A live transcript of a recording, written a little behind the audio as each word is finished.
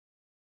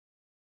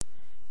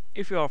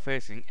If you are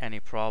facing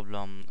any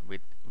problem with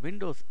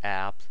Windows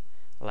apps,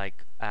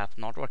 like apps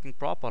not working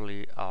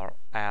properly or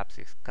apps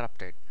is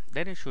corrupted,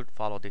 then you should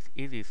follow this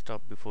easy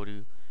step before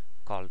you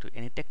call to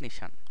any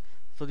technician.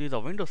 So this is a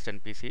Windows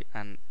 10 PC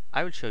and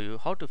I will show you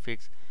how to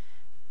fix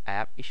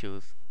app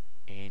issues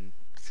in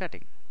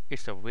setting.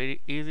 It's a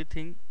very easy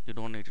thing. You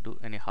don't need to do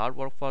any hard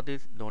work for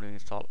this. Don't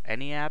install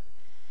any app.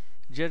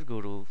 Just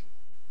go to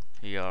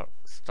here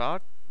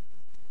start,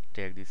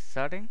 take this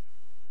setting.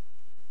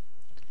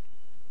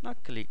 Now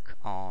click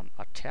on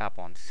or tap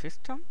on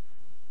system,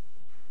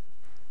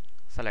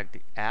 select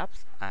the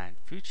apps and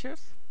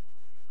features.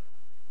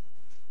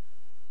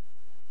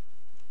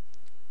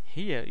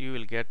 Here you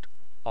will get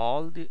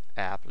all the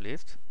app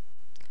list.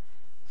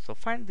 So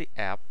find the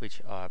app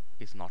which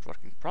is not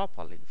working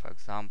properly. For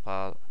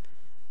example,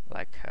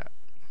 like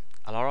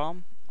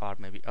alarm or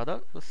maybe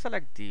other. So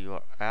select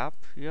your app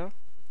here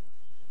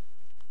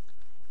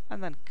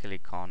and then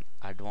click on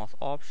advanced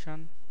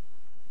option.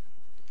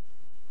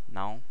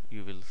 Now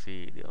you will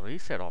see the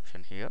reset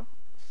option here.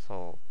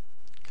 So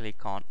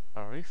click on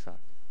reset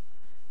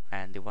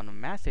and the one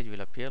message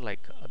will appear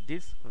like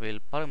this will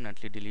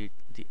permanently delete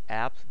the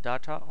app's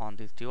data on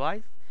this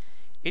device,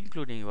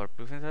 including your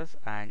preferences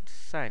and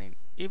sign in.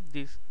 If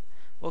this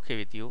okay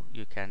with you,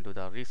 you can do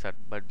the reset,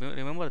 but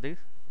remember this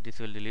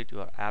will delete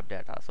your app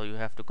data, so you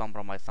have to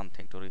compromise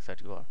something to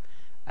reset your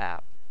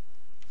app.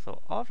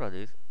 So after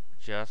this,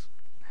 just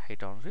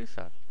hit on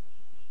reset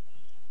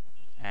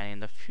and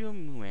in a few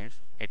moments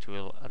it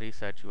will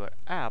reset your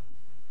app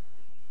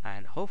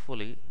and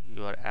hopefully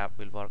your app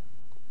will work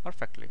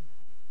perfectly.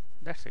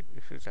 That's it,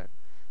 it's reset.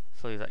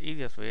 So it's the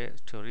easiest way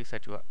to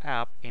reset your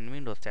app in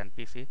Windows 10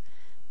 PC.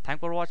 Thanks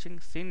for watching.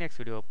 See you next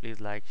video.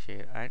 Please like,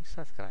 share and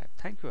subscribe.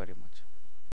 Thank you very much.